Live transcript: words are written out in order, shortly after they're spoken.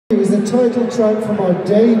It was the title track from our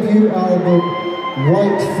debut album,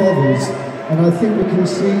 White Feathers, and I think we can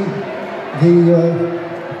see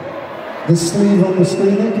the sleeve on the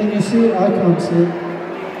screen there. Can you see it? I can't see it.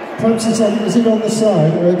 Perhaps it's on, is it on the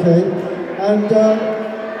side? Okay. And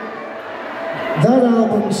that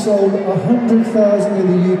album sold 100,000 in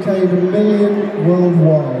the UK and 1 million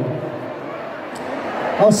worldwide.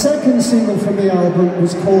 Our second single from the album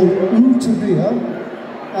was called Ooh to Beer,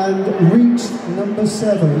 and reached number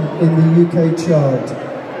 7 in the UK chart.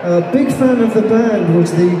 A big fan of the band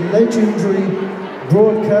was the legendary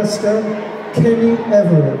broadcaster Kenny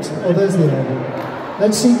Everett. Oh, there's the album.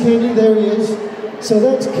 Let's see Kenny, there he is. So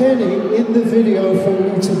that's Kenny in the video for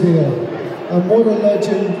Ooh to Beer. And what a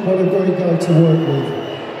legend, what a great guy to work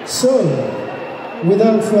with. So,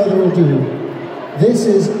 without further ado, this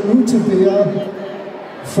is Ooh to Beer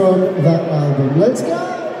from that album. Let's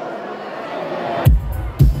go!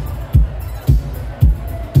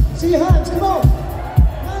 See your hands, come on!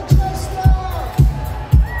 Manchester!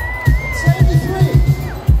 It's 83!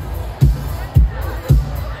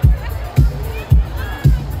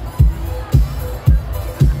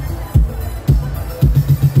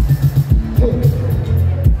 Pick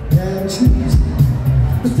and choose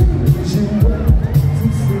the things you want to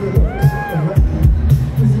feel around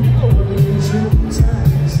with your illusion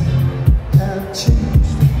times have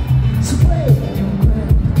changed. So play you grab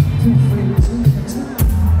to freeze in the time.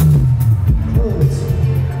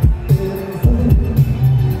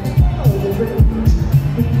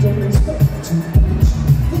 Don't expect too much.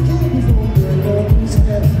 The game before their lungs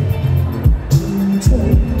have too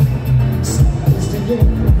tight. Size to get.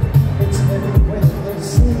 It's everywhere they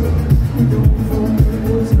say. You know before there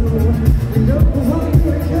was no one. You know before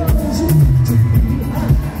there comes you to be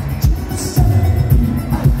high. Just start be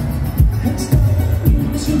high. And start you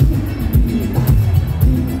to be high.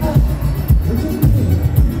 Be high. Look at me.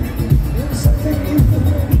 There's something you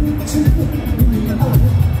need to be high.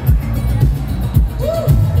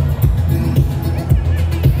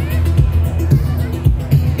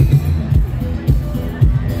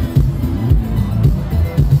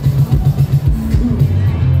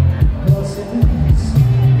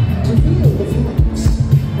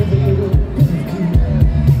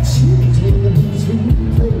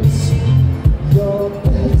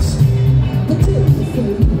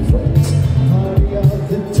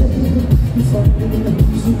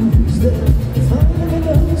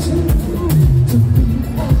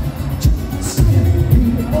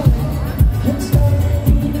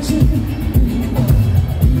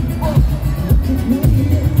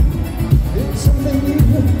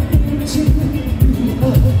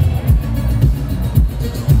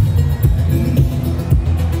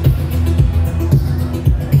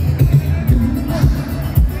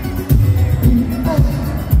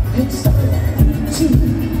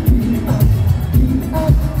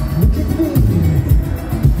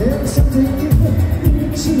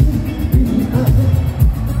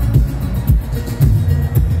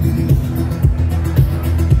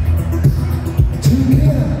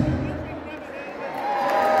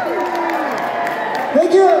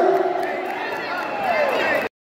 Thank you.